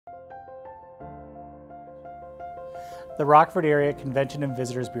The Rockford Area Convention and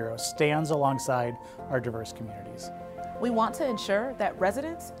Visitors Bureau stands alongside our diverse communities. We want to ensure that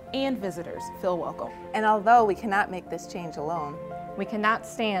residents and visitors feel welcome. And although we cannot make this change alone, we cannot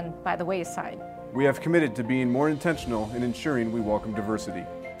stand by the wayside. We have committed to being more intentional in ensuring we welcome diversity.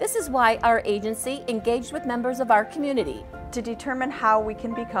 This is why our agency engaged with members of our community to determine how we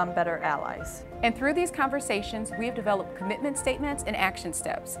can become better allies. And through these conversations, we have developed commitment statements and action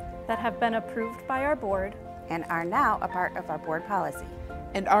steps that have been approved by our board and are now a part of our board policy.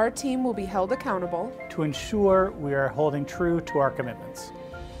 And our team will be held accountable to ensure we are holding true to our commitments.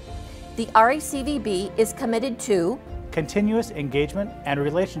 The RACVB is committed to continuous engagement and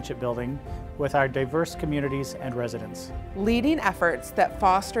relationship building with our diverse communities and residents. Leading efforts that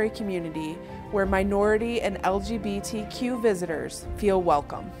foster a community where minority and LGBTQ visitors feel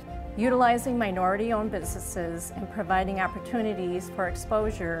welcome. Utilizing minority-owned businesses and providing opportunities for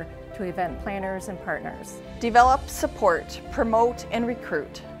exposure to event planners and partners. Develop, support, promote, and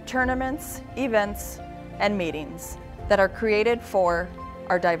recruit tournaments, events, and meetings that are created for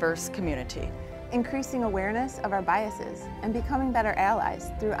our diverse community. Increasing awareness of our biases and becoming better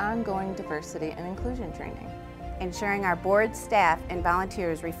allies through ongoing diversity and inclusion training. Ensuring our board, staff, and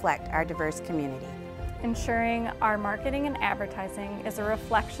volunteers reflect our diverse community. Ensuring our marketing and advertising is a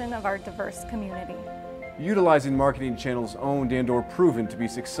reflection of our diverse community. Utilizing marketing channels owned and/or proven to be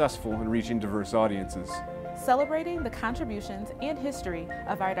successful in reaching diverse audiences. Celebrating the contributions and history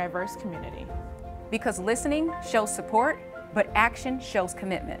of our diverse community. Because listening shows support, but action shows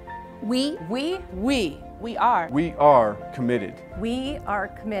commitment. We are committed. We are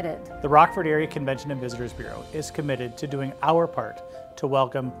committed. The Rockford Area Convention and Visitors Bureau is committed to doing our part to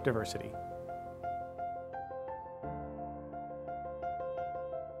welcome diversity.